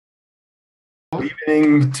Good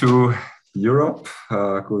evening to Europe,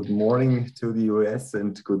 good morning to the US,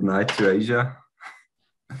 and good night to Asia.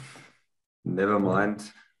 Never mind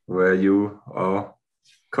where you are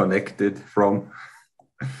connected from.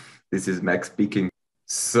 This is Max speaking.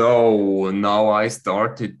 So now I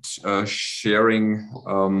started sharing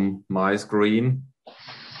my screen.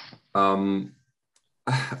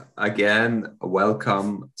 Again,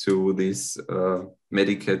 welcome to this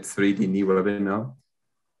mediCAD 3D knee webinar.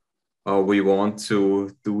 We want to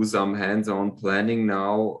do some hands-on planning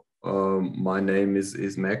now. My name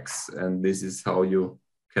is Max, and this is how you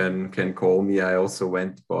can call me. I also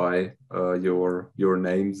went by your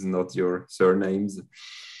names, not your surnames.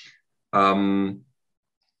 I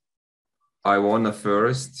want to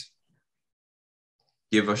first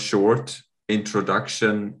give a short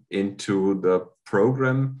introduction into the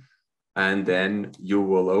program, and then you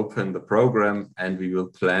will open the program and we will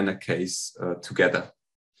plan a case together.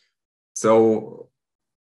 So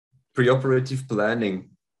preoperative planning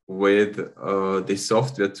with the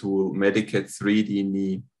software tool mediCAD 3D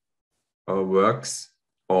knee works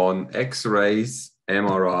on X-rays,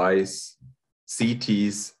 MRIs,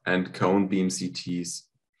 CTs, and cone beam CTs.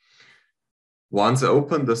 Once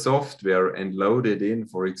open the software and load it in,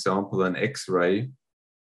 for example, an X-ray,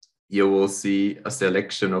 you will see a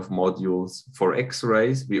selection of modules. For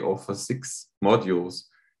X-rays, we offer 6 modules.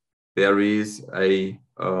 There is a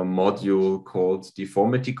module called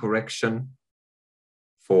deformity correction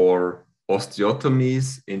for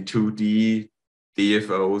osteotomies in 2D,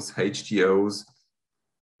 DFOs, HTOs.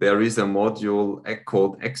 There is a module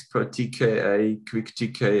called expert TKA, quick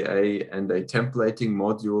TKA, and a templating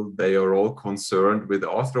module. They are all concerned with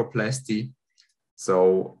arthroplasty.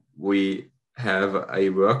 So we have a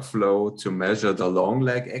workflow to measure the long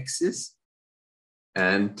leg axis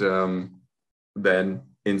and then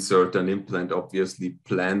insert an implant, obviously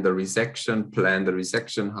plan the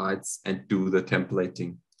resection heights, and do the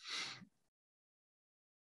templating.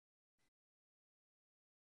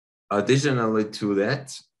 Additionally to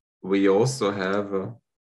that, we also have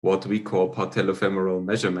what we call patellofemoral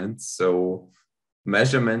measurements. So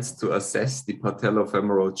measurements to assess the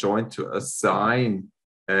patellofemoral joint, to assign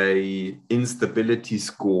a instability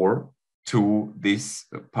score to this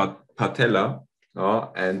patella.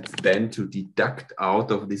 And then to deduct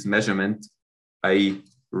out of this measurement a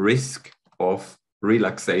risk of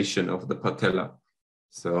relaxation of the patella.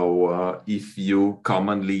 So if you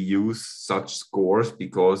commonly use such scores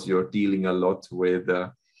because you're dealing a lot with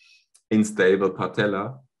unstable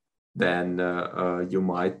patella, then you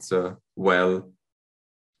might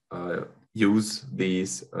use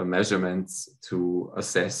these measurements to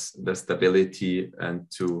assess the stability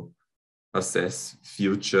and to assess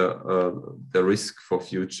the risk for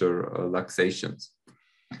future luxations.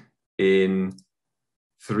 In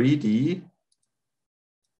 3D,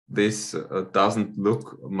 this doesn't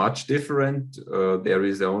look much different. There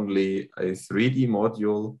is only a 3D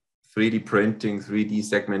module, 3D printing, 3D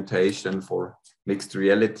segmentation for mixed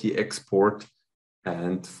reality export,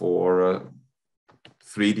 and for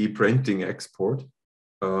 3D printing export.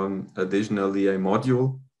 Additionally, a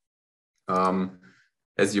module.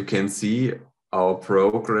 As you can see, our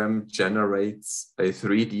program generates a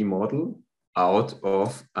 3D model out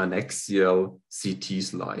of an axial CT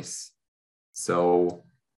slice. So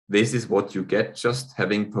this is what you get just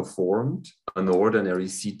having performed an ordinary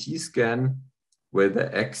CT scan with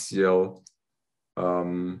the axial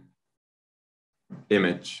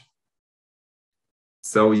image.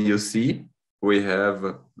 So you see, we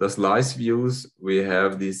have the slice views, we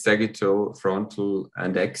have the sagittal, frontal,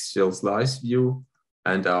 and axial slice view.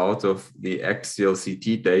 And out of the axial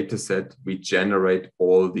CT dataset, we generate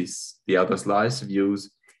all the other slice views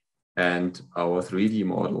and our 3D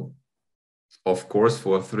model. Of course,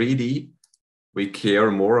 for 3D, we care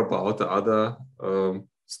more about the other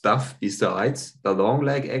stuff besides the long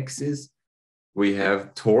leg axis. We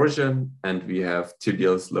have torsion and we have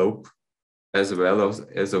tibial slope, as well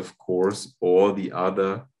as of course, all the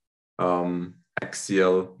other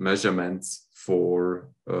axial measurements for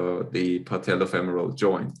the patellofemoral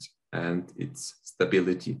joint and its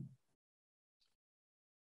stability.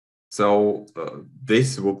 So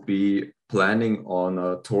this would be planning on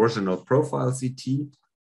a torsional profile CT,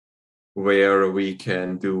 where we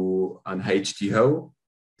can do an HTO,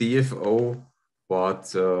 DFO,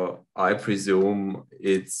 but I presume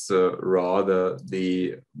it's rather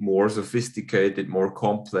the more sophisticated, more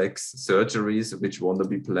complex surgeries which want to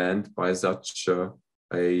be planned by such a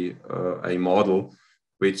model,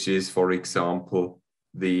 which is, for example,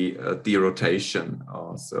 the derotation,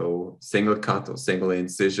 so single cut or single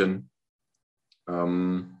incision,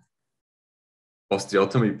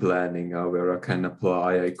 osteotomy planning, where I can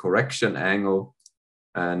apply a correction angle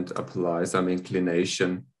and apply some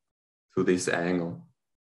inclination to this angle.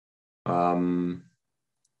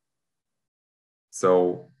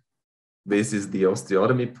 So this is the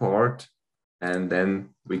osteotomy part. And then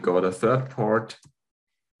we got a third part.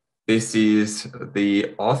 This is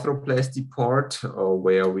the arthroplasty part,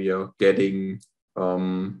 where we are getting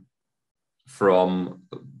from,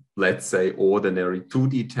 let's say, ordinary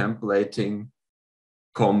 2D templating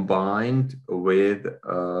combined with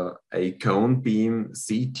a cone beam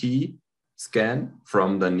CT scan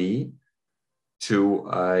from the knee to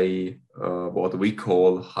a what we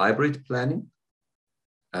call hybrid planning.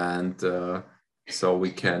 And so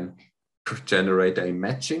we can generate a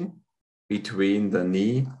matching between the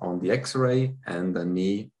knee on the X-ray and the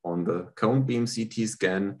knee on the cone beam CT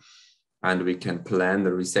scan. And we can plan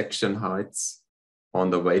the resection heights on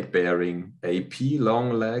the weight-bearing AP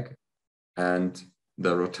long leg and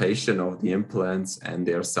the rotation of the implants and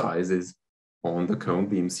their sizes on the cone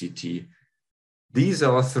beam CT. These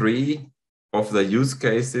are three of the use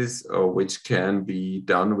cases which can be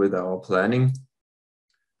done with our planning.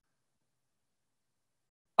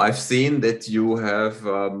 I've seen that you have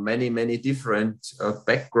many different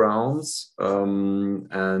backgrounds,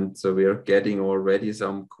 and so we are getting already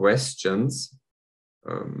some questions.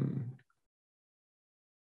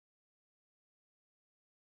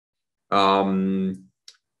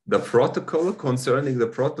 The protocol, concerning the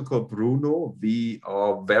protocol, Bruno, we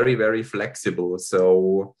are very flexible.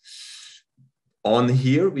 So on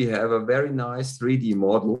here, we have a very nice 3D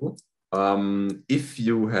model. If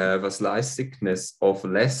you have a slice thickness of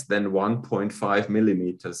less than 1.5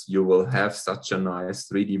 millimeters, you will have such a nice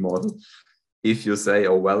 3D model. If you say,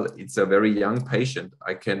 oh, well, it's a very young patient,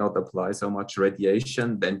 I cannot apply so much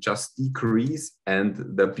radiation, then just decrease, and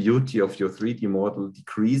the beauty of your 3D model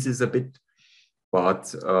decreases a bit,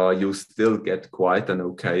 but you still get quite an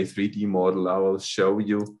okay 3D model. I will show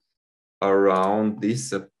you around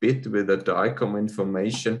this a bit with the DICOM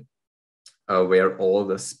information. Where all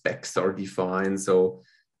the specs are defined. So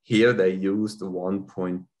here they used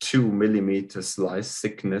 1.2 millimeter slice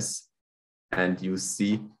thickness, and you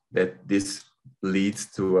see that this leads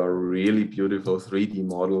to a really beautiful 3D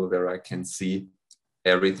model where I can see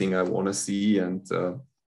everything I want to see. And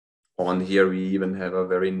on here we even have a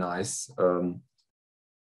very nice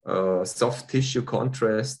soft tissue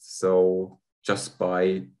contrast. So just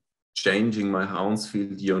by changing my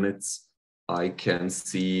Hounsfield units, I can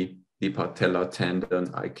see the patella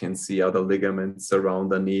tendon, I can see other ligaments around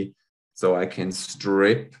the knee, so I can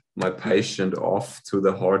strip my patient off to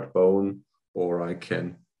the hard bone, or I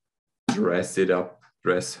can dress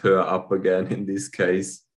her up again in this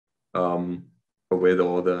case, with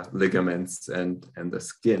all the ligaments and the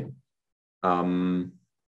skin.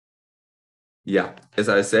 Yeah, as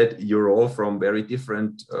I said, you're all from very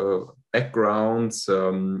different backgrounds.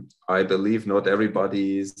 I believe not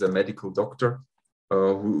everybody is a medical doctor.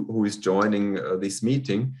 Who is joining this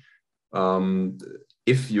meeting.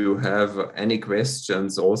 If you have any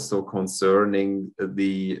questions also concerning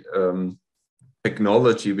the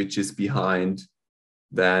technology which is behind,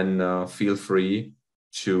 then feel free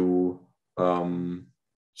to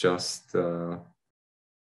just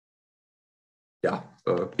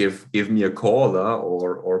give me a call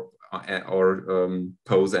or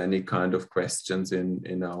pose any kind of questions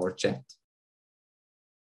in our chat.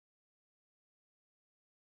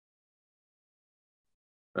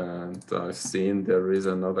 And I've seen there is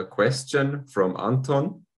another question from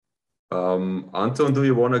Anton. Anton, do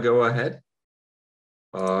you want to go ahead?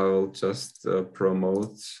 I'll just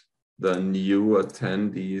promote the new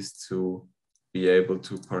attendees to be able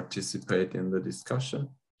to participate in the discussion.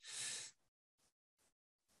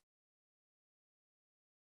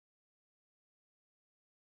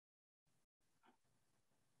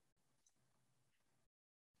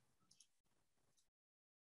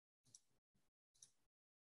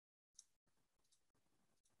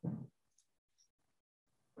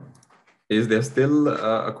 Is there still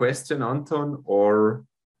a question, Anton, or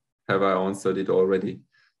have I answered it already?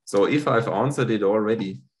 So if I've answered it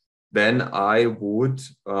already, then I would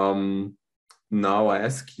now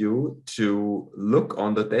ask you to look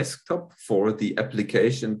on the desktop for the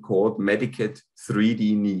application called mediCAD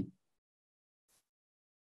 3D Knee.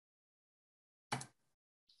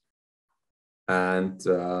 And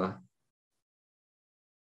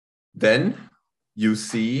then you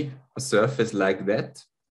see a surface like that.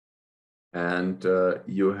 And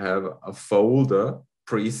you have a folder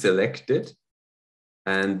pre-selected,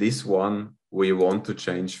 and this one we want to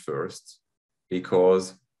change first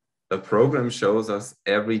because the program shows us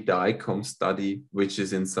every DICOM study which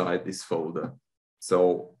is inside this folder.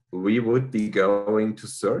 So we would be going to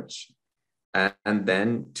search and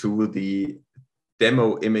then to the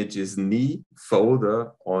demo images knee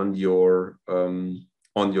folder on your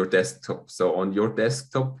desktop. So on your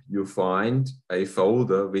desktop, you find a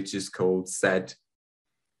folder which is called SAD.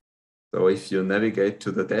 So if you navigate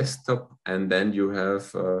to the desktop and then you have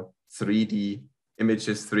 3D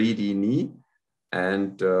images, 3D knee,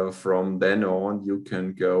 and from then on you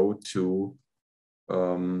can go to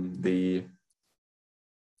the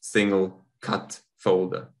single cut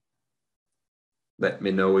folder. Let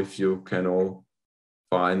me know if you can all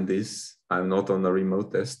find this. I'm not on a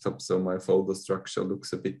remote desktop, so my folder structure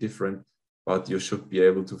looks a bit different, but you should be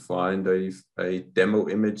able to find a demo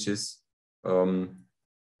images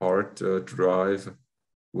hard drive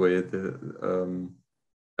with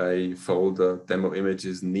a folder, demo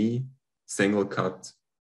images knee, single cut.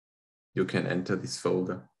 You can enter this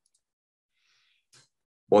folder.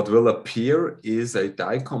 What will appear is a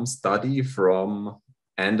DICOM study from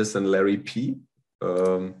Anderson Larry P.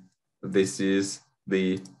 This is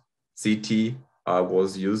the CT I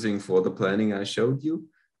was using for the planning I showed you.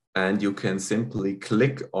 And you can simply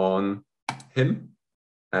click on him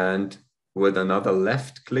and with another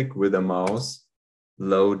left click with a mouse,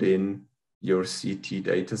 load in your CT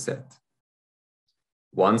dataset.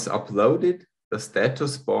 Once uploaded, the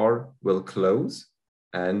status bar will close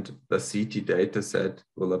and the CT dataset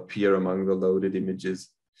will appear among the loaded images.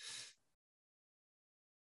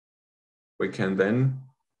 We can then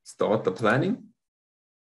start the planning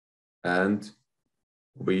and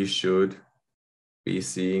we should be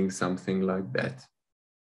seeing something like that.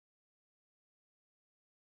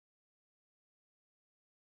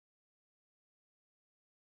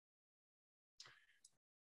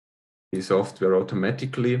 The software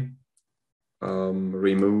automatically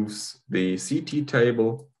removes the CT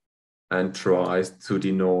table and tries to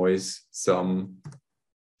denoise some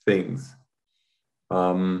things.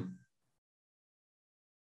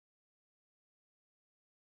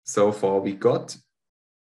 So far we got,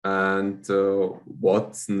 and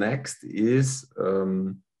what's next is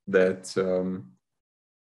that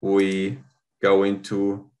we go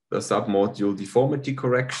into the submodule deformity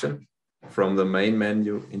correction from the main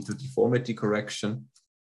menu into deformity correction,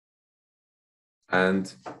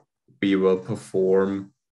 and we will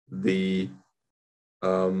perform the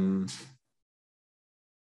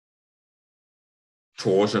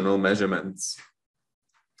torsional measurements.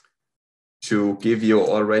 To give you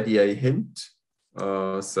already a hint,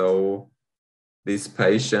 so this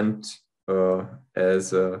patient,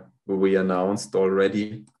 as we announced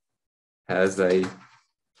already, has a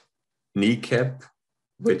kneecap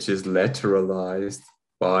which is lateralized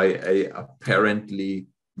by a apparently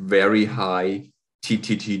very high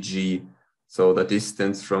TTTG. So the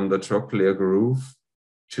distance from the trochlear groove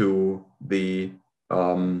to the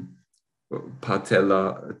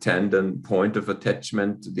patella tendon point of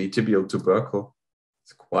attachment, the tibial tubercle,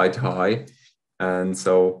 is quite high. And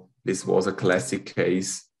so this was a classic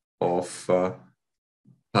case of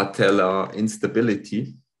patellar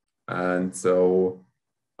instability. And so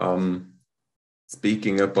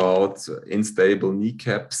speaking about unstable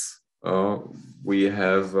kneecaps, we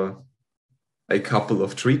have a couple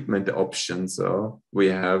of treatment options. We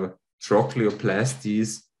have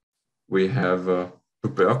trochleoplasties, we have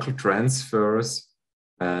tubercle transfers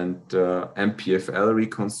and MPFL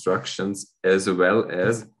reconstructions, as well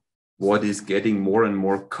as what is getting more and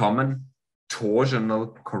more common,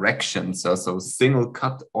 torsional corrections. So single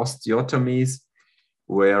cut osteotomies,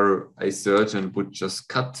 where a surgeon would just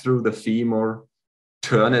cut through the femur,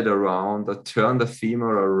 turn it around, or turn the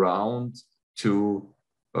femur around to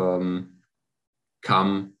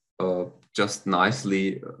come just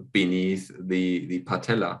nicely beneath the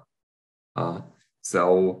patella.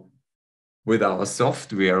 So with our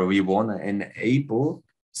software, we want to enable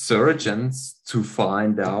surgeons to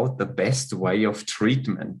find out the best way of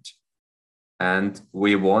treatment. And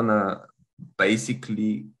we want to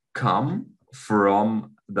basically come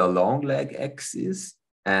from the long leg axis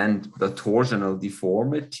and the torsional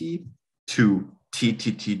deformity to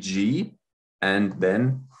TTTG, and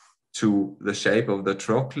then to the shape of the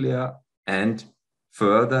trochlea and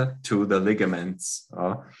further to the ligaments.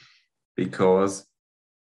 Because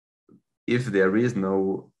if there is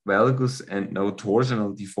no valgus and no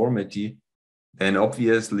torsional deformity, then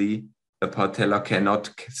obviously the patella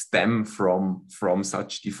cannot stem from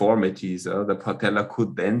such deformities. The patella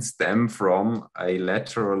could then stem from a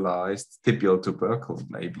lateralized tibial tubercle,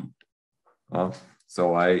 maybe.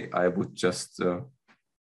 So I would just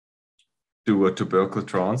do a tubercle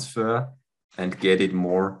transfer and get it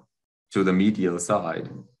more to the medial side.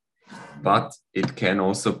 But it can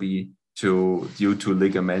also be due to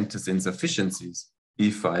ligamentous insufficiencies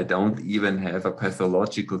if I don't even have a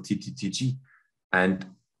pathological TTTG. And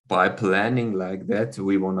by planning like that,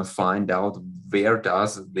 we want to find out where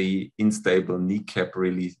does the unstable kneecap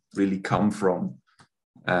really come from.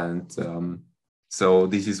 And so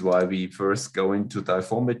this is why we first go into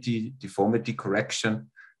deformity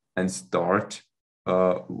correction and start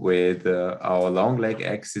with our long leg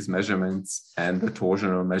axis measurements and the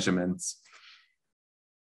torsional measurements.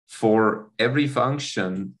 For every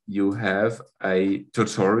function, you have a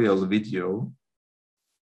tutorial video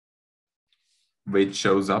which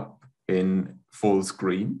shows up in full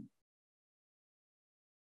screen.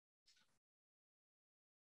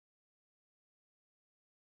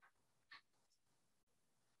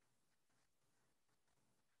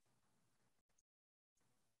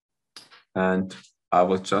 And I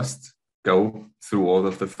will just go through all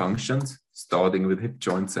of the functions, starting with hip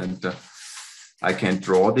joint center. I can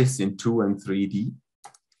draw this in 2 and 3D.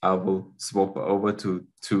 I will swap over to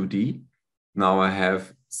 2D. Now I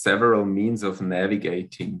have several means of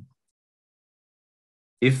navigating.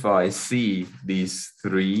 If I see these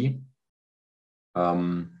three, 3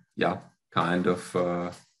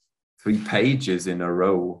 pages in a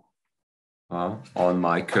row on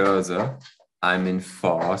my cursor, I'm in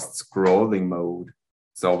fast scrolling mode.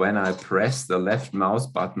 So when I press the left mouse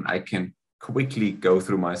button, I can quickly go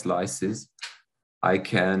through my slices. I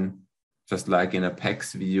can, just like in a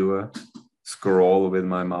PACS viewer, scroll with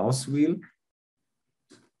my mouse wheel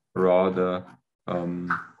rather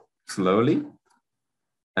slowly.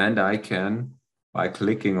 And I can, by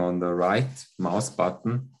clicking on the right mouse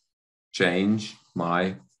button, change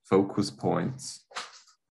my focus points.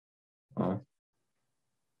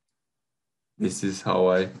 This is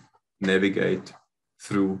how I navigate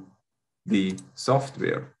through the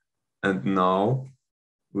software. And now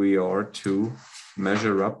we are to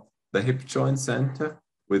measure up the hip joint center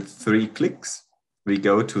with 3 clicks. We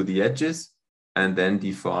go to the edges and then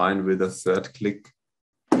define with a 3rd click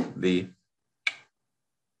the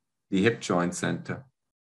hip joint center.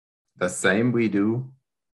 The same we do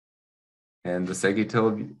in the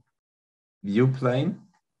sagittal view plane.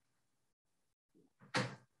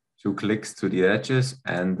 2 clicks to the edges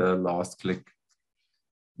and the last click.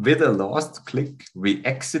 With the last click, we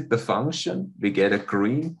exit the function. We get a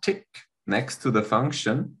green tick next to the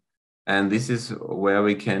function. And this is where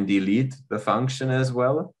we can delete the function as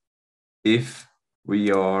well. If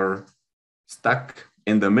we are stuck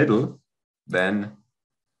in the middle, then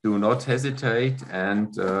do not hesitate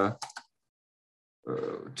and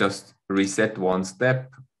just reset one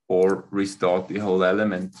step or restart the whole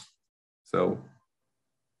element. So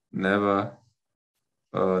never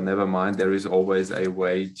mind, there is always a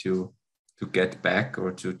way to get back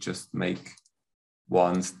or to just make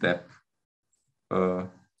one step, to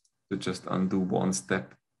just undo one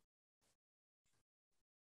step.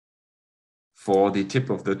 For the tip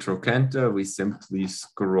of the trochanter, we simply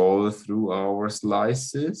scroll through our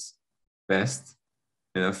slices best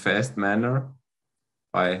in a fast manner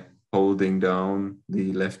by holding down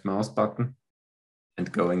the left mouse button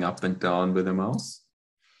and going up and down with the mouse.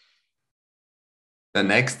 The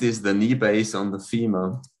next is the knee base on the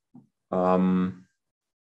femur.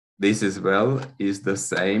 This as well is the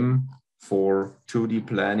same for 2D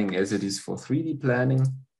planning as it is for 3D planning.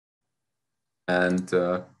 And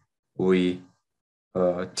we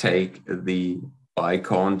take the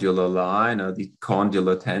bicondylar line or the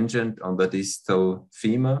condylar tangent on the distal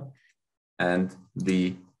femur and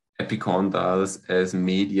the epicondyles as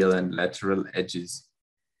medial and lateral edges.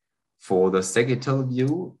 For the sagittal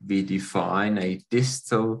view, we define a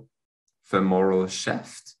distal femoral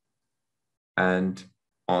shaft, and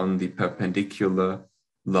on the perpendicular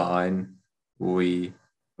line, we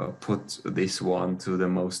put this one to the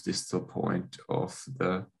most distal point of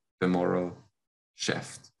the femoral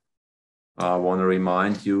shaft. I want to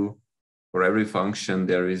remind you, for every function,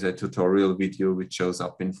 there is a tutorial video which shows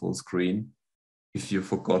up in full screen if you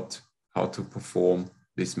forgot how to perform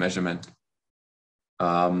this measurement.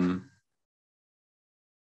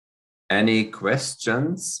 Any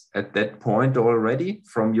questions at that point already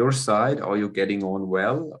from your side? Are you getting on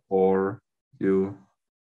well, or you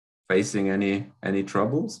facing any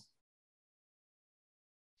troubles?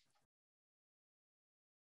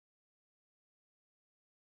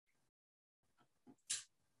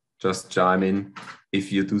 Just chime in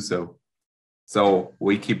if you do so. So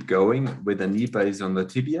we keep going with the knee base on the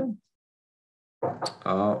tibia.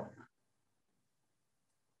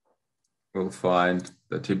 We'll find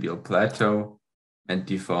the tibial plateau and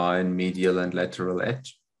define medial and lateral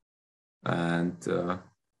edge. And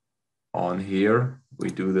on here, we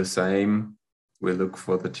do the same we look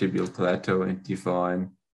for the tibial plateau and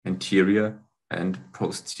define anterior and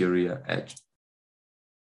posterior edge.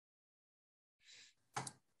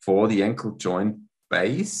 For the ankle joint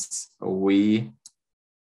base, we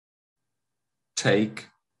take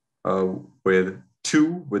with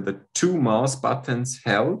the two mouse buttons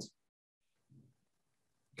held,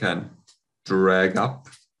 can drag up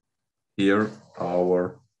here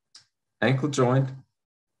our ankle joint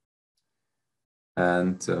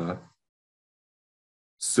and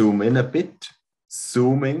zoom in a bit.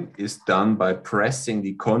 Zooming is done by pressing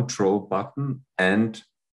the control button and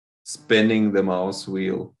spinning the mouse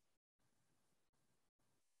wheel.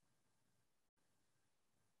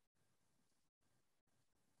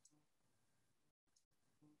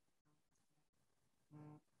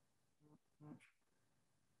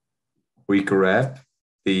 We grab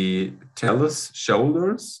the talus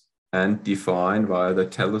shoulders and define via the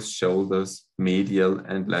talus shoulders medial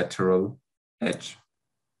and lateral edge.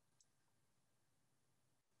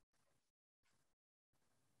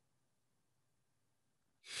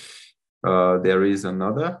 There is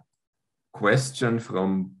another question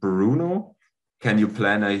from Bruno. Can you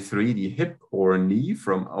plan a 3D hip or knee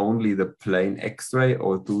from only the plain X-ray,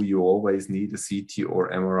 or do you always need a CT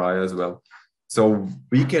or MRI as well? So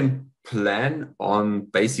we can plan on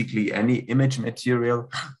basically any image material.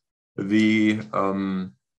 The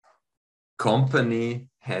company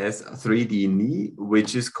has a 3D knee,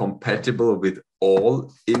 which is compatible with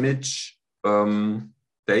all image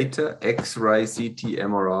data, X-ray, CT,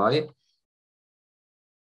 MRI.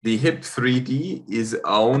 The hip 3D is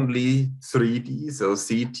only 3D, so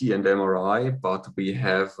CT and MRI, but we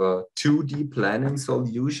have 2D planning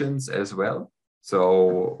solutions as well.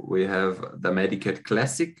 So we have the mediCAD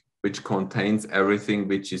Classic, which contains everything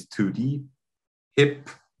which is 2D, hip,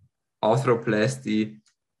 arthroplasty,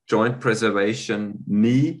 joint preservation,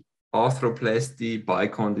 knee, arthroplasty,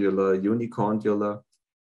 bicondylar, unicondylar,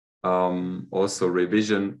 also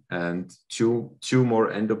revision and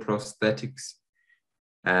tumor endoprosthetics.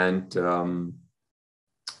 And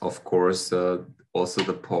of course, also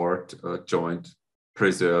the part joint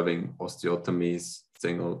preserving osteotomies,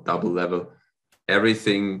 single, double level,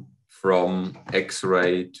 everything from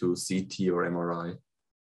X-ray to CT or MRI.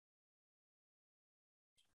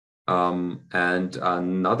 And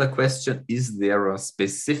another question, is there a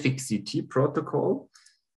specific CT protocol?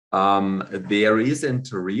 There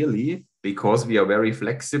isn't really, because we are very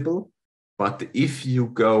flexible, but if you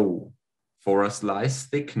go for a slice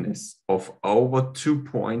thickness of over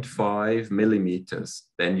 2.5 millimeters,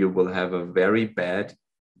 then you will have a very bad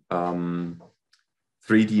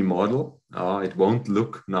 3D model. It won't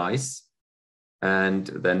look nice. And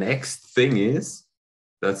the next thing is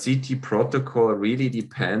the CT protocol really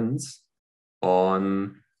depends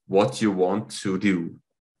on what you want to do.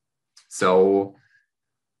 So,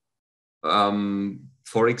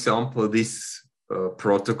 for example, this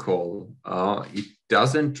protocol, it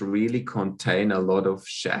doesn't really contain a lot of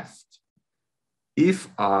shaft. If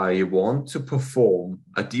I want to perform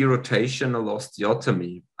a derotational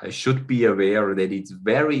osteotomy, I should be aware that it's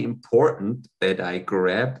very important that I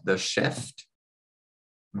grab the shaft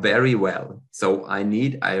very well. So I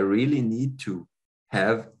really need to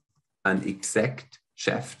have an exact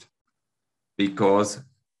shaft, because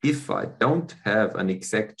if I don't have an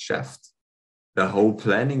exact shaft, the whole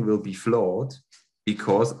planning will be flawed,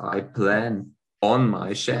 because I plan on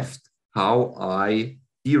my shaft how I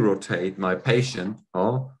derotate my patient.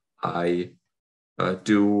 I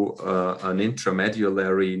do an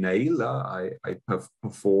intramedullary nail. I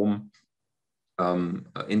perform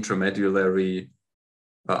intramedullary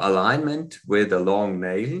alignment with a long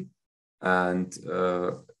nail. And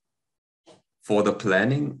for the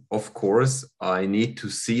planning, of course, I need to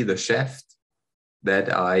see the shaft,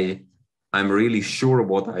 that I'm really sure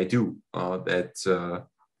what I do, that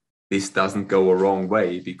this doesn't go a wrong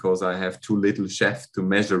way, because I have too little shaft to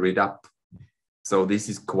measure it up. So this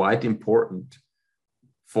is quite important.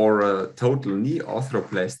 For a total knee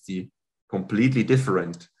arthroplasty, completely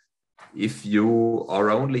different. If you are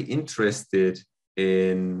only interested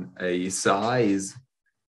in a size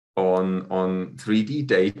on 3D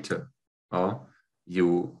data,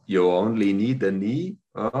 you only need a knee,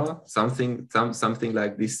 something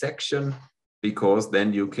like this section, because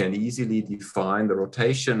then you can easily define the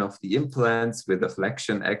rotation of the implants with the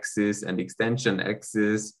flexion axis and extension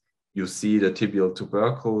axis. You see the tibial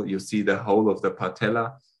tubercle, you see the whole of the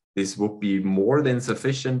patella. This would be more than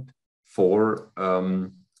sufficient for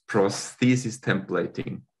prosthesis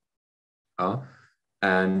templating.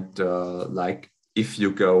 Like if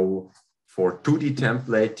you go for 2D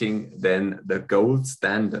templating, then the gold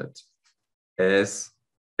standard, as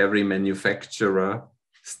every manufacturer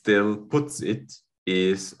still puts it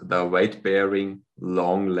is the weight-bearing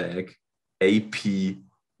long leg AP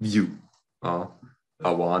view,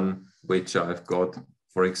 the one which I've got,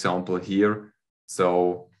 for example, here. So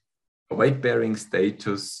a weight-bearing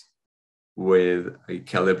status with a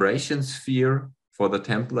calibration sphere for the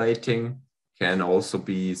templating can also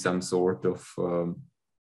be some sort of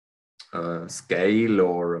scale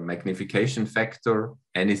or a magnification factor,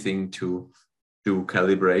 anything to do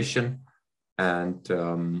calibration, and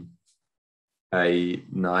a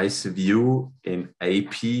nice view in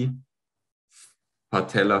AP,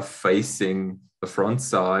 patella facing the front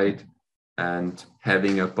side and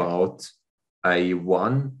having about a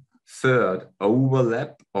 1/3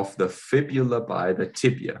 overlap of the fibula by the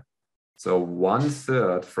tibia. So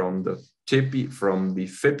 1/3 from the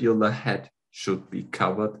fibula head should be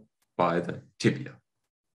covered by the tibia.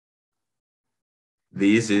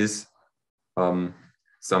 This is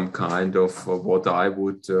some kind of what I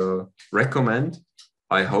would recommend.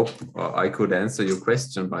 I hope I could answer your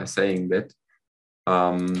question by saying that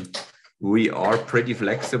we are pretty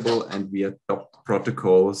flexible and we adopt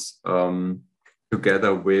protocols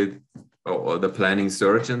together with the planning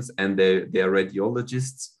surgeons and their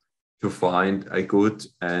radiologists to find a good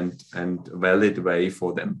and valid way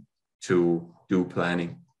for them to do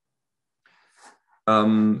planning.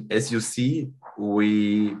 As you see,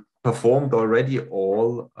 we performed already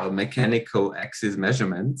all mechanical axis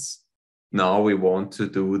measurements. Now we want to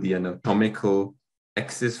do the anatomical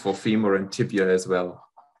axis for femur and tibia as well.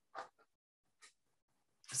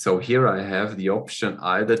 So here I have the option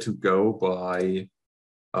either to go by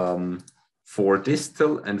 4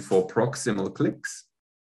 distal and 4 proximal clicks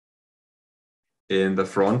in the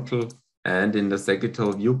frontal and in the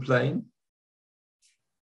sagittal view plane.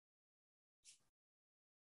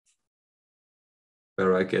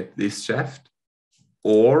 Where I get this shaft,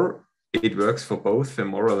 or it works for both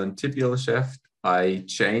femoral and tibial shaft. I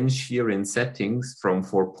change here in settings from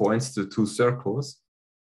 4 points to 2 circles.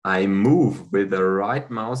 I move with the right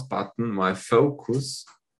mouse button my focus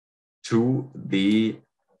to the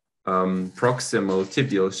proximal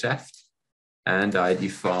tibial shaft, and I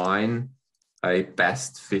define a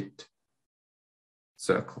best fit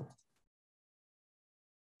circle.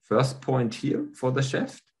 First point here for the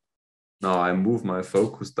shaft. Now I move my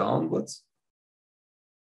focus downwards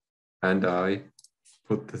and I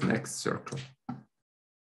put the next circle.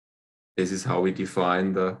 This is how we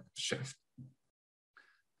define the shaft.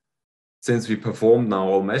 Since we performed now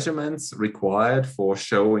all measurements required for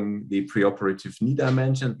showing the preoperative knee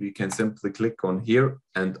dimension, we can simply click on here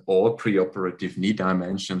and all preoperative knee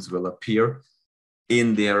dimensions will appear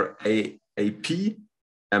in their AP,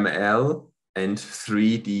 ML, and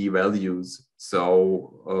 3D values. So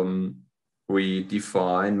we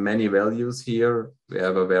define many values here. We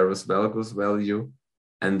have a varus valgus value,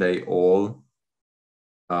 and they all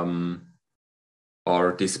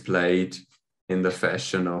are displayed in the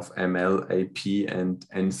fashion of ML, AP, and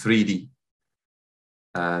 3D.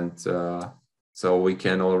 And so we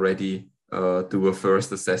can already do a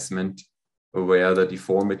first assessment of where the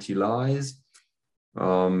deformity lies.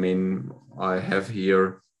 I have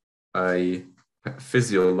here a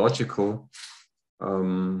physiological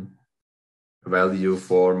value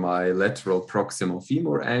for my lateral proximal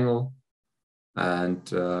femur angle and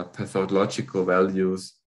pathological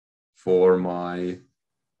values for my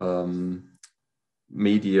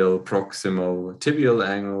medial proximal tibial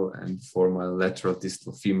angle and for my lateral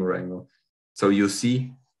distal femur angle. So you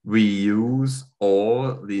see, we use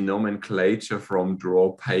all the nomenclature from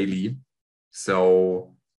Draw Paley.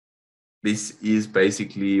 So this is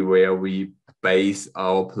basically where we base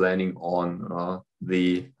our planning on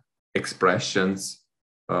the expressions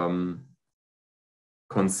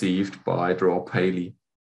conceived by Draw Paley.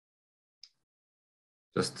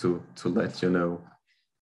 Just to let you know.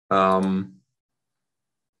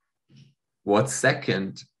 What's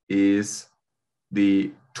second is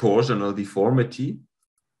the torsional deformity.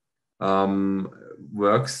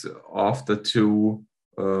 Works after 2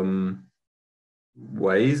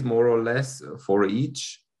 ways, more or less, for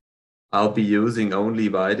each. I'll be using only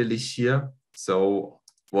Weidelich here. So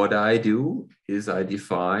what I do is I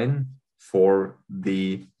define for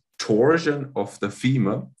the torsion of the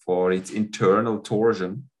femur, for its internal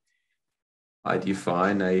torsion, I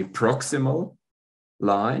define a proximal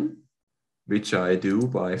line, which I do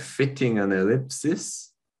by fitting an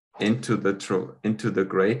ellipsis into the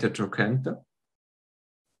greater trochanter.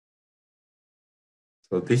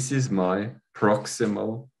 So this is my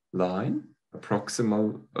proximal line, a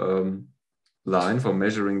proximal line for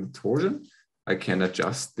measuring the torsion. I can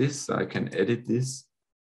adjust this, I can edit this.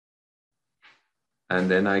 And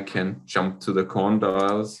then I can jump to the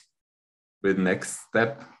condyles with next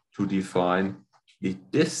step to define the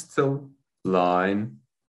distal line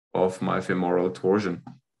of my femoral torsion.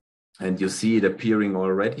 And you see it appearing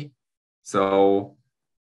already. So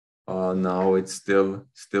now it's still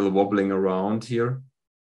wobbling around here.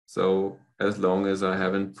 So as long as I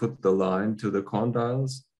haven't put the line to the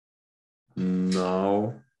condyles,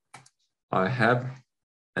 now I have,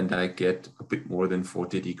 and I get a bit more than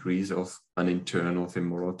 40 degrees of an internal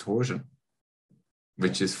femoral torsion,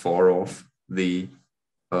 which is far off the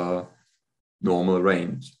normal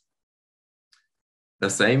range. The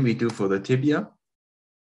same we do for the tibia.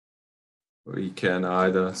 We can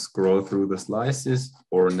either scroll through the slices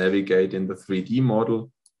or navigate in the 3D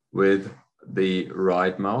model with the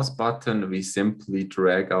right mouse button. We simply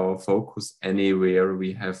drag our focus anywhere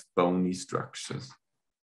we have bony structures.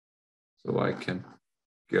 So I can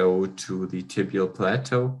go to the tibial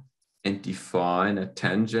plateau and define a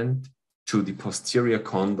tangent to the posterior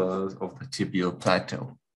condyles of the tibial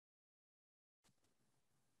plateau.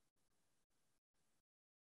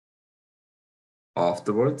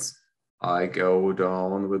 Afterwards, I go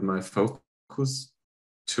down with my focus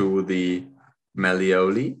to the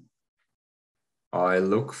malleoli. I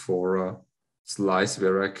look for a slice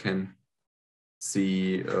where I can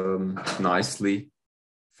see nicely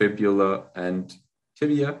fibula and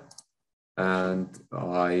tibia, and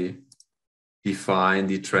I define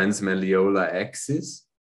the transmalleolar axis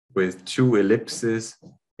with 2 ellipses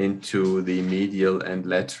into the medial and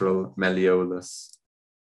lateral malleolus.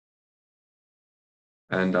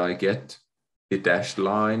 And I get the dashed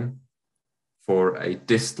line for a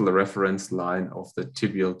distal reference line of the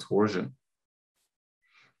tibial torsion.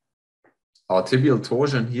 Our tibial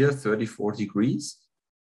torsion here, 34 degrees.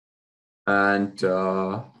 And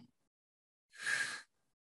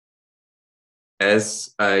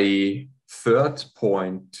as a third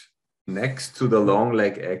point next to the long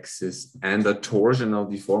leg axis and the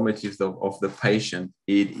torsional deformities of the patient,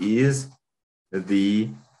 it is the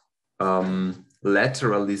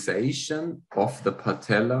lateralization of the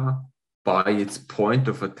patella by its point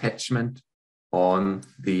of attachment on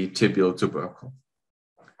the tibial tubercle.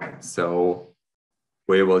 So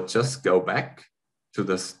we will just go back to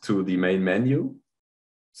the main menu.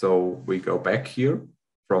 So we go back here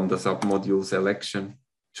from the submodule selection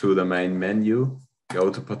to the main menu, go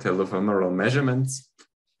to patellofemoral measurements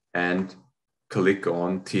and click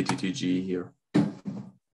on TTTG here.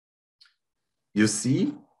 You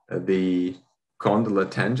see the condylar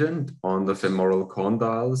tangent on the femoral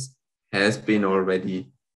condyles has been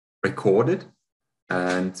already recorded,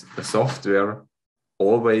 and the software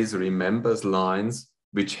always remembers lines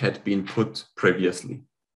which had been put previously,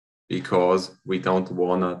 because we don't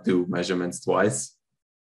want to do measurements twice,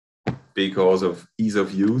 because of ease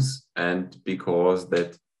of use and because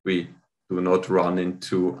that we do not run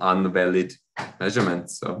into invalid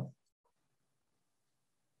measurements.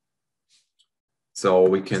 So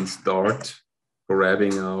we can start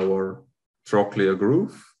grabbing our trochlear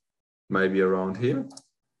groove, maybe around here.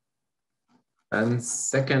 And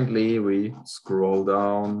secondly, we scroll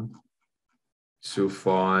down to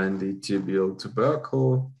find the tibial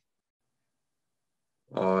tubercle.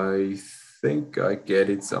 I think I get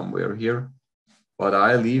it somewhere here, but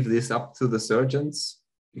I leave this up to the surgeons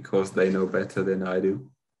because they know better than I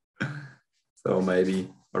do. So maybe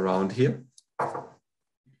around here.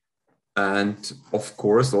 And of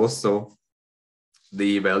course, also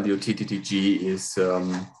the value TTTG is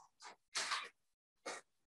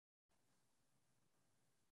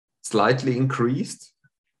slightly increased.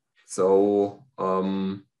 So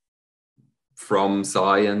from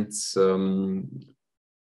science,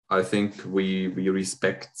 I think we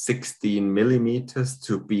respect 16 millimeters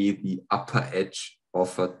to be the upper edge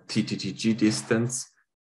of a TTTG distance.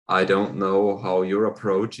 I don't know how your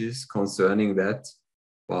approach is concerning that,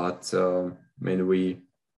 but I mean,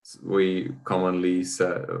 we commonly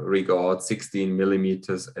regard 16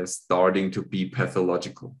 millimeters as starting to be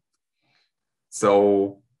pathological.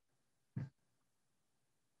 So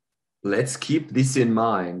let's keep this in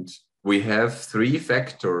mind. We have 3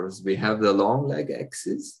 factors. We have the long leg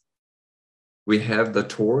axis, we have the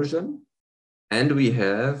torsion, and we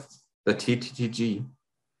have the TTTG.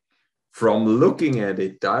 From looking at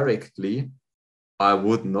it directly, I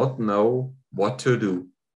would not know what to do,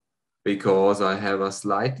 because I have a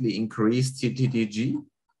slightly increased TTTG.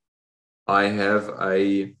 I have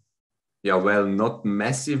a, well, not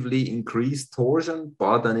massively increased torsion,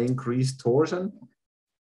 but an increased torsion.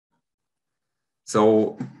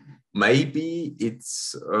 So maybe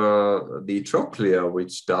it's the trochlea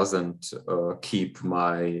which doesn't keep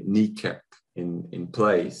my kneecap in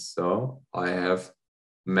place. So I have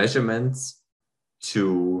measurements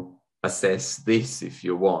to assess this if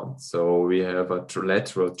you want. So we have a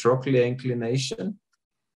lateral trochlear inclination,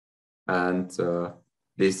 and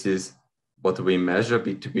this is what we measure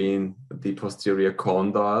between the posterior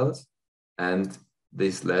condyles and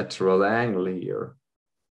this lateral angle here.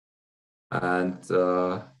 And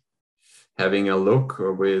having a look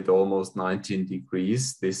with almost 19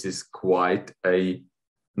 degrees, this is quite a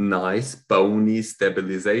nice bony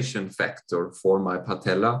stabilization factor for my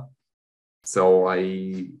patella. So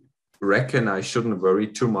I reckon I shouldn't worry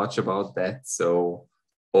too much about that. So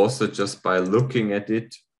also just by looking at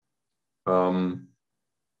it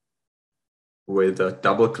with a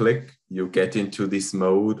double click, you get into this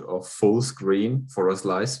mode of full screen for a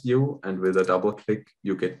slice view, and with a double click,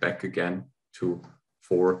 you get back again to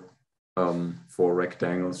four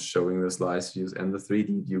rectangles showing the slice views and the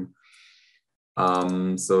 3D view.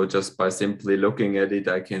 So just by simply looking at it,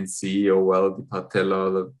 I can see, oh, well, the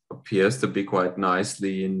patella appears to be quite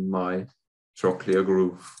nicely in my trochlear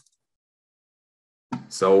groove.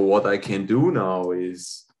 So what I can do now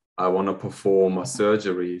is I want to perform a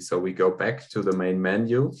surgery. So we go back to the main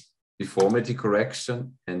menu, deformity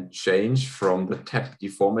correction, and change from the tab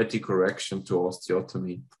deformity correction to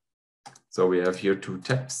osteotomy. So we have here 2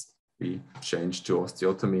 tabs. We change to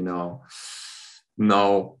osteotomy now.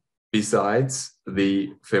 Now, besides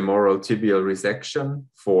the femoral tibial resection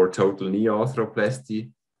for total knee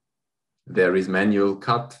arthroplasty, there is manual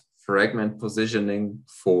cut fragment positioning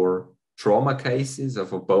for trauma cases or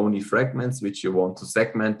for bony fragments, which you want to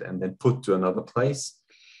segment and then put to another place.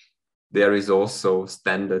 There is also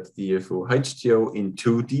standard DFO HTO in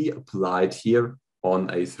 2D applied here on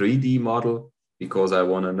a 3D model, because I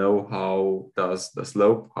want to know how does the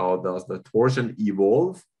slope, how does the torsion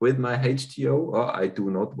evolve with my HTO. I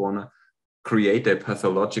do not want to create a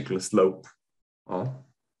pathological slope.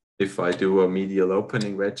 If I do a medial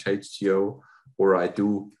opening wedge HTO, or I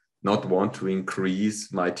do not want to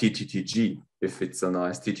increase my TTTG. If it's a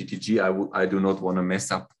nice TTTG, I do not want to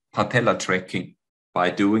mess up patella tracking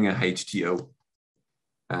by doing a HTO.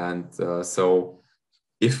 And so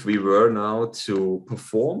if we were now to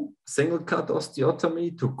perform single cut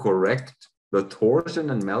osteotomy to correct the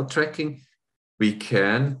torsion and maltracking, we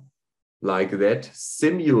can, like that,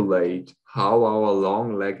 simulate how our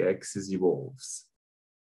long leg axis evolves.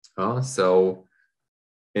 So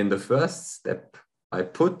in the first step, I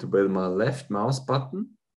put with my left mouse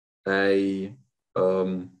button a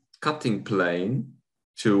cutting plane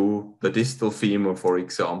to the distal femur, for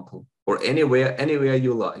example, or anywhere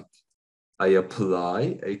you like. I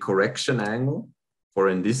apply a correction angle for,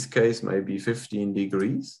 in this case, maybe 15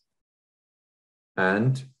 degrees.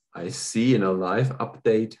 And I see in a live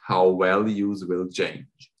update how values will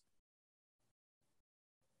change.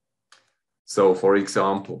 So for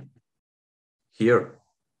example, here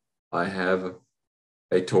I have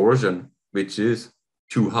a torsion which is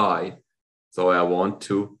too high. So I want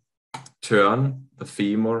to turn the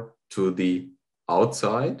femur to the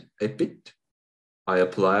outside a bit. I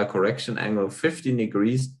apply a correction angle of 15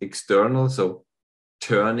 degrees external, so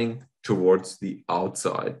turning towards the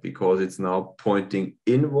outside because it's now pointing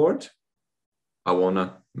inward. I want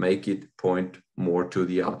to make it point more to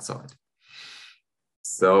the outside.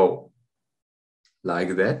 So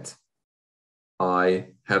like that, I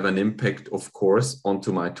have an impact, of course,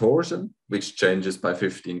 onto my torsion, which changes by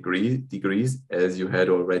 15 degrees, as you had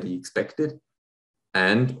already expected,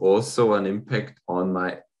 and also an impact on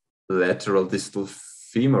my lateral distal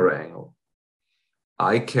femur angle.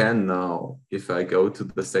 I can now, if I go to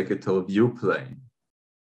the sagittal view plane,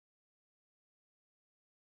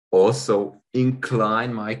 also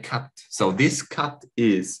incline my cut. So this cut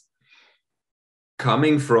is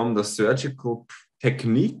coming from the surgical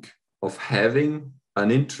technique of having an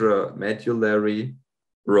intramedullary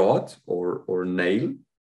rod or nail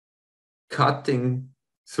cutting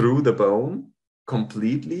through the bone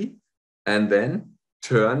completely and then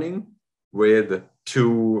turning with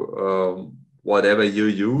 2 whatever you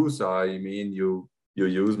use. I mean, you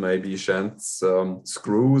use maybe shunt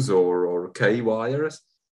screws or K-wires,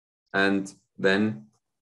 and then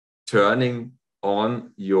turning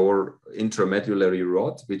on your intramedullary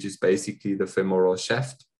rod, which is basically the femoral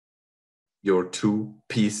shaft, your 2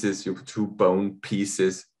 pieces, your 2 bone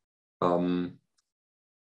pieces,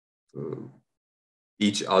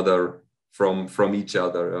 each other from each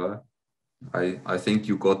other. I think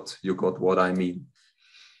you got what I mean.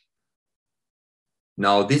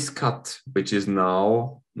 Now this cut, which is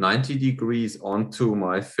now 90 degrees onto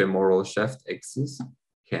my femoral shaft axis,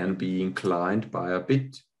 can be inclined by a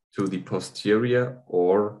bit to the posterior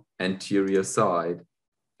or anterior side.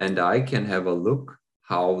 And I can have a look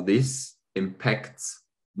how this impacts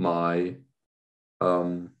my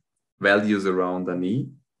values around the knee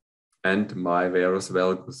and my varus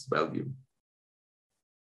valgus value.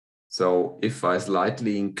 So if I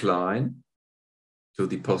slightly incline to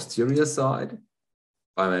the posterior side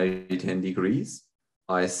by maybe 10 degrees,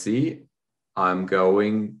 I see I'm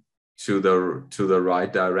going to the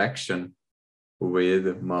right direction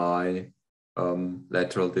with my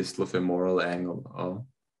lateral distal femoral angle.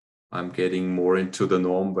 I'm getting more into the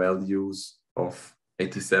norm values of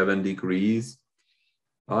 87 degrees.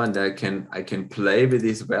 And I can play with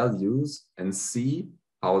these values and see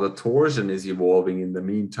how the torsion is evolving in the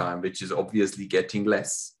meantime, which is obviously getting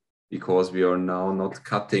less because we are now not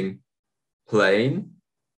cutting plane.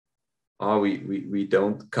 We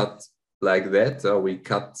don't cut like that. We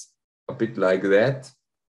cut a bit like that.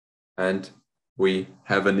 And we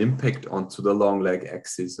have an impact onto the long leg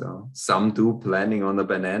axis. Some do planning on a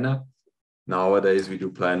banana. Nowadays, we do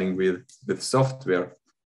planning with software.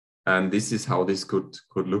 And this is how this could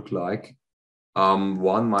look like.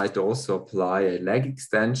 One might also apply a leg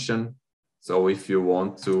extension. So if you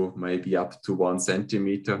want to maybe up to 1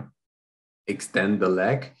 centimeter extend the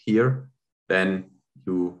leg here, then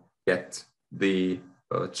you get the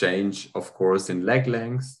change, of course, in leg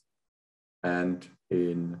length and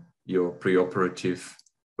in your preoperative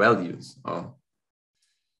values.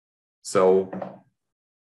 So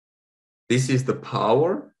this is the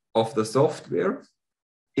power of the software.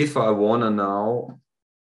 If I want to now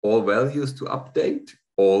all values to update,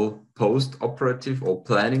 all post-operative or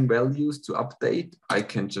planning values to update, I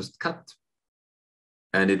can just cut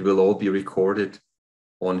and it will all be recorded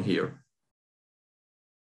on here.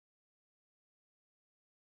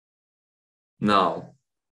 Now,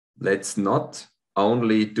 let's not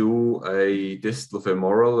only do a distal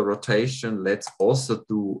femoral rotation, let's also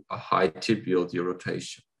do a high tibial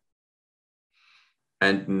derotation.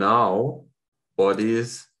 And now, what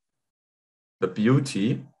is the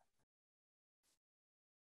beauty?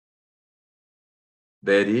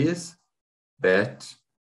 That is that,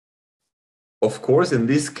 of course, in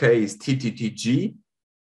this case, TTTG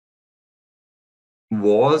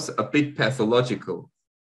was a bit pathological.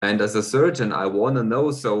 And as a surgeon, I want to know,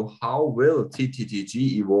 so how will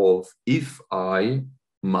TTTG evolve if I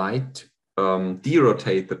might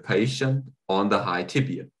derotate the patient on the high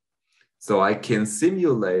tibia? So I can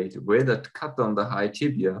simulate with that cut on the high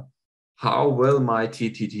tibia, how will my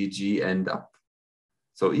TTTG end up?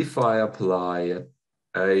 So if I apply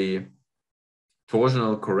a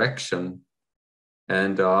torsional correction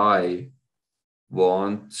and I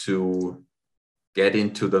want to get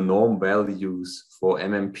into the norm values for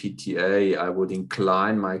MMPTA, I would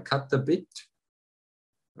incline my cut a bit,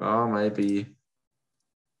 maybe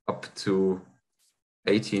up to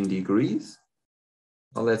 18 degrees.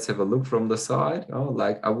 Well, let's have a look from the side.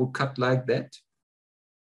 Like I would cut like that.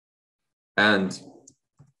 And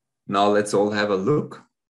now let's all have a look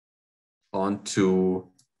onto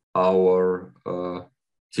our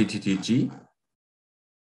TTTG.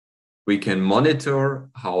 We can monitor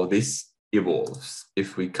how this evolves.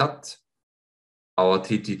 If we cut our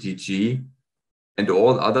TTTG and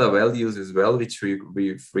all other values as well, which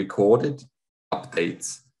we've recorded,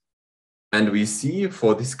 updates. And we see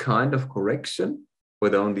for this kind of correction,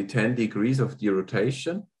 with only 10 degrees of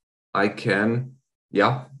derotation, I can,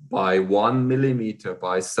 by 1 millimeter,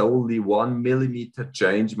 by solely 1 millimeter,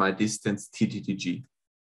 change my distance TTTG.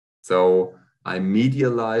 So I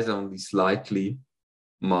medialize only slightly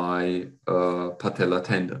my patellar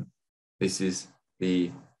tendon. This is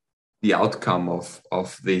the outcome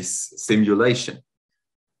of this simulation.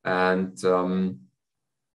 And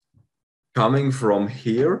coming from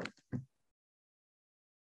here,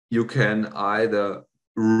 you can either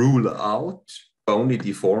rule out bony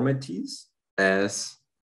deformities as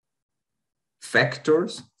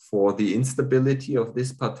factors for the instability of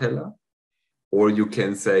this patella, or you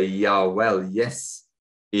can say, yes,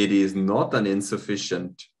 it is not an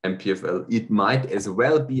insufficient MPFL. It might as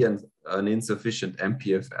well be an insufficient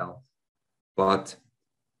MPFL. But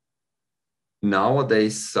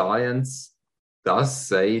nowadays, science does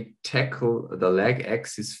say tackle the leg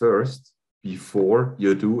axis first before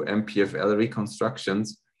you do MPFL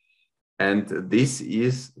reconstructions. And this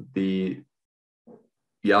is the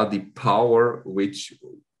power which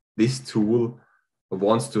this tool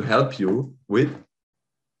wants to help you with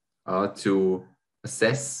to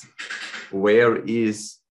assess where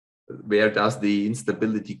does the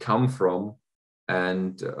instability come from,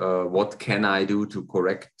 and what can I do to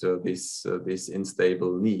correct this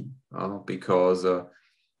unstable knee? Because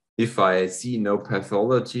if I see no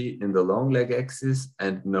pathology in the long leg axis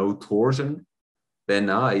and no torsion, then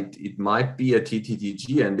it might be a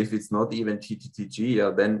TTTG, and if it's not even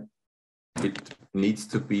TTTG, then it needs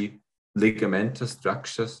to be ligamentous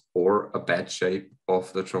structures or a bad shape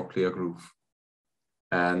of the trochlear groove.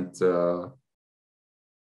 And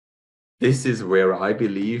this is where I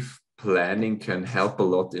believe planning can help a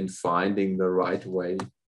lot in finding the right way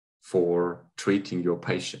for treating your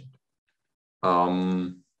patient.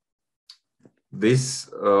 This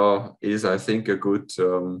is, I think, a good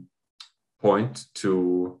point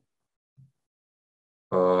to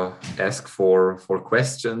ask for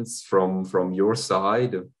questions from your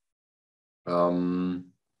side.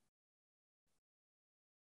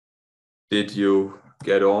 Did you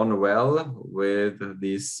get on well with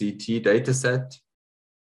this CT dataset?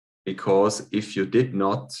 Because if you did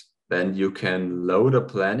not, then you can load a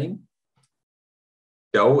planning,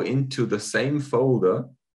 go into the same folder.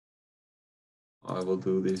 I will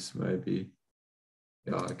do this maybe.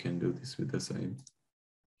 Yeah, I can do this with the same.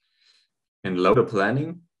 And load a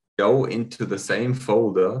planning, go into the same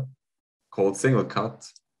folder called single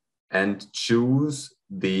cut and choose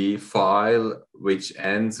the file which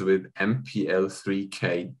ends with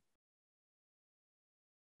MPL3K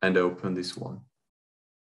and open this one.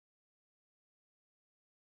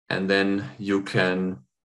 And then you can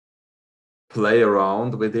play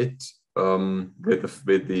around with it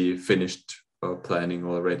with the finished planning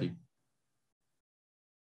already.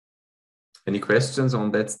 Any questions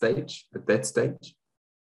on that stage, at that stage?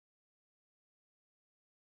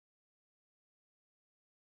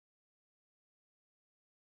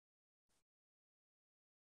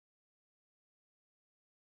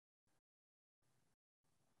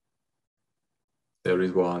 There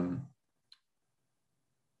is one.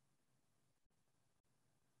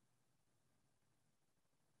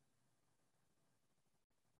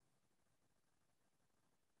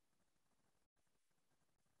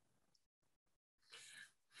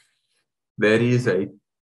 That is a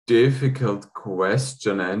difficult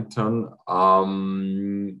question, Anton.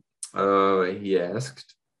 He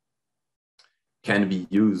asked, can we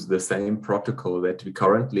use the same protocol that we're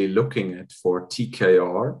currently looking at for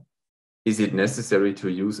TKR? Is it necessary to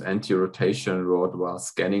use anti-rotation rod while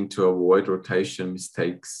scanning to avoid rotation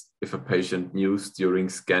mistakes if a patient moves during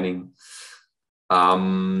scanning?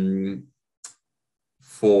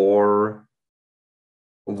 For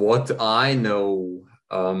what I know,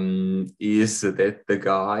 is that the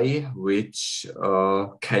guy which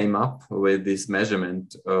came up with this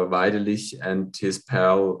measurement, Weidelich and his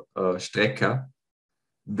pal Strecker,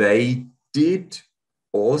 they did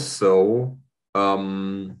also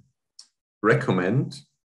recommend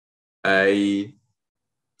a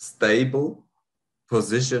stable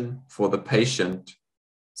position for the patient.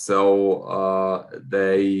 So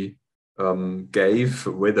they gave,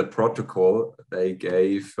 with a protocol, they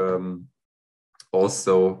gave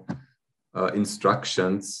also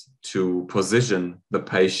instructions to position the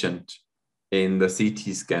patient in the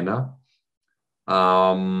CT scanner.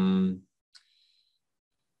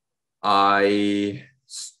 I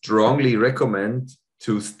strongly recommend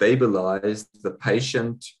to stabilize the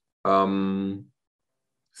patient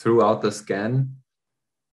throughout the scan.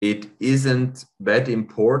 It isn't that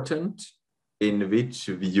important in which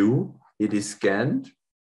view it is scanned,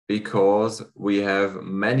 because we have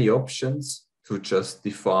many options to just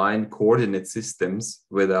define coordinate systems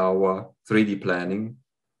with our 3D planning.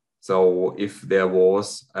 So if there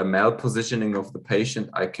was a malpositioning of the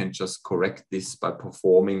patient, I can just correct this by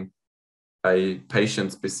performing a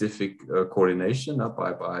patient-specific coordination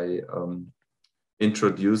by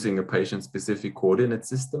introducing a patient-specific coordinate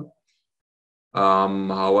system.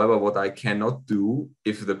 However, what I cannot do,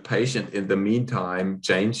 if the patient in the meantime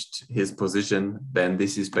changed his position, then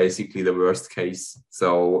this is basically the worst case.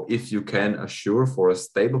 So if you can assure for a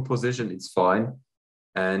stable position, it's fine.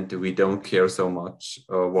 And we don't care so much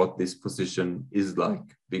what this position is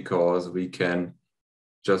like, because we can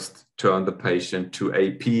just turn the patient to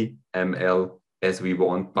AP, ML as we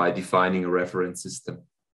want by defining a reference system.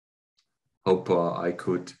 Hope I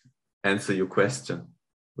could answer your question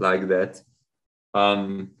like that.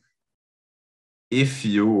 If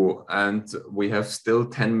you, and we have still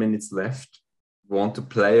 10 minutes left, want to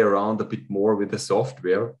play around a bit more with the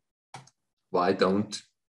software, why don't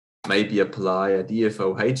maybe apply a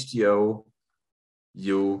DFO HDO?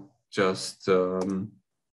 You just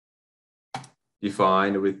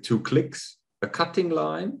define with 2 clicks a cutting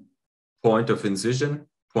line, point of incision,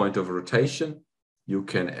 point of rotation. You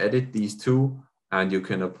can edit these two and you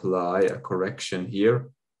can apply a correction here.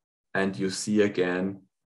 And you see again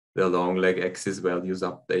the long leg axis values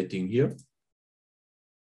updating here.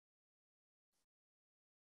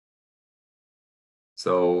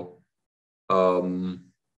 So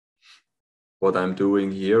what I'm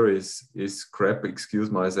doing here is crap,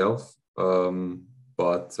 excuse myself,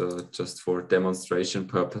 but just for demonstration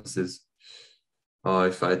purposes,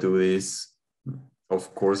 if I do this,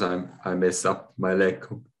 of course I mess up my leg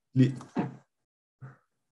completely.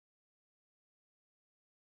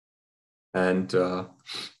 And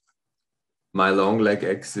my long leg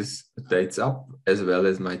axis dates up as well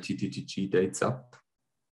as my TTTG dates up.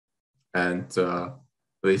 And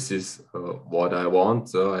this is what I want.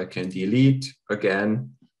 So I can delete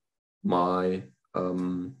again my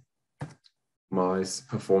my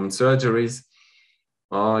performed surgeries.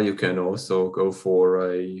 You can also go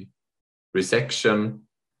for a resection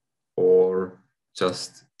or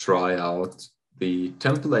just try out the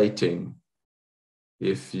templating.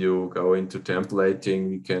 If you go into templating,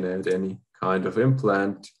 we can add any kind of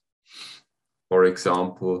implant. For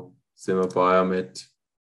example, Zimmer Biomet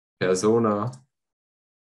Persona.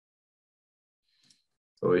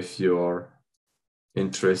 So if you are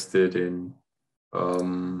interested in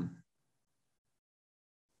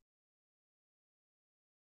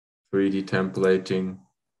 3D templating,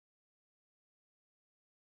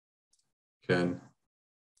 can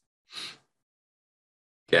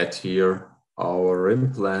get here our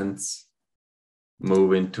implants,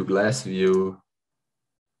 move into glass view,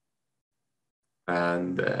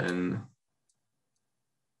 and then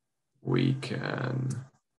we can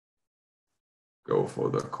go for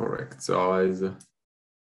the correct size.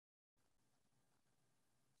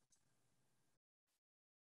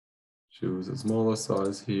 Choose a smaller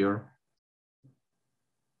size here.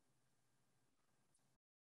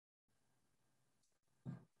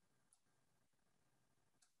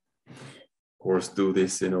 Of course, do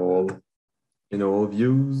this in all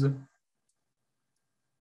views.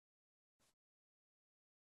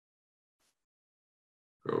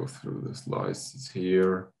 Go through the slices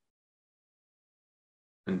here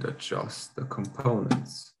and adjust the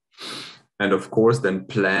components. And of course, then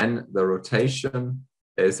plan the rotation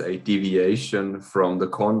as a deviation from the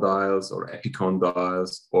condyles or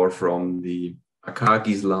epicondyles or from the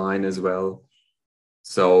Akagi's line as well.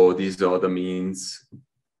 So these are the means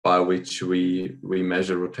by which we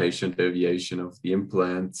measure rotation deviation of the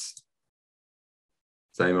implants.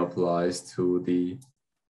 Same applies to the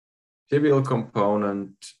tibial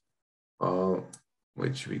component,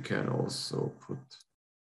 which we can also put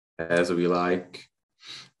as we like.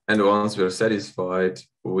 And once we're satisfied,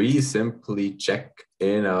 we simply check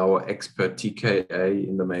in our Expert TKA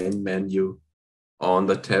in the main menu on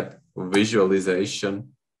the tab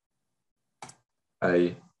Visualization,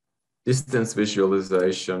 a distance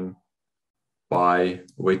visualization by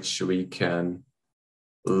which we can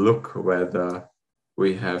look whether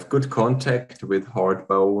we have good contact with hard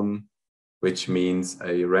bone, which means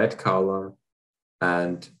a red color,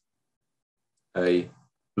 and a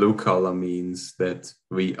blue color means that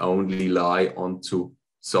we only lie onto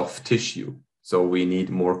soft tissue. So we need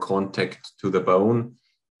more contact to the bone.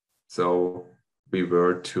 So we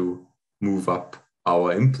were to move up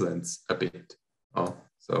our implants a bit.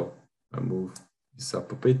 So I move this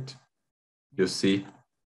up a bit. You see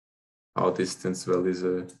how distance well is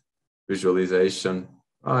a visualization.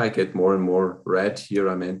 I get more and more red here.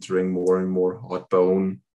 I'm entering more and more hard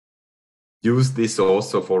bone. Use this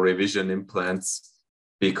also for revision implants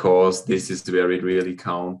because this is where it really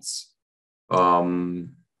counts.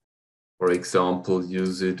 For example,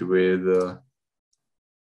 use it with,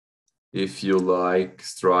 if you like,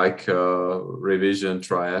 strike revision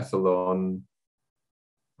triathlon.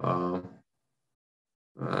 And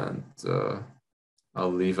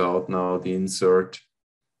I'll leave out now the insert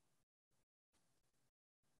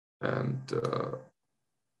and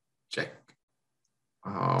check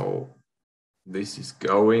how this is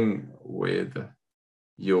going with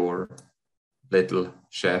your little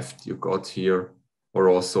shaft you got here, or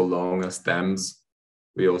also longer stems.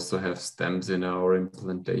 We also have stems in our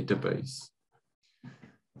implant database.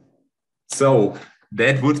 So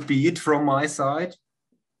that would be it from my side.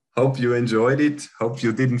 Hope you enjoyed it. Hope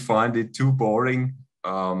you didn't find it too boring.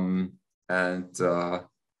 I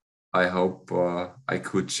hope I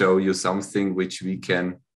could show you something which we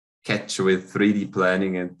can catch with 3D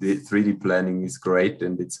planning, and the 3D planning is great,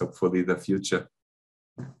 and it's hopefully the future.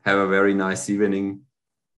 Have a very nice evening,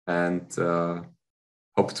 and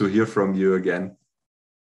hope to hear from you again.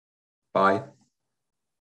 Bye.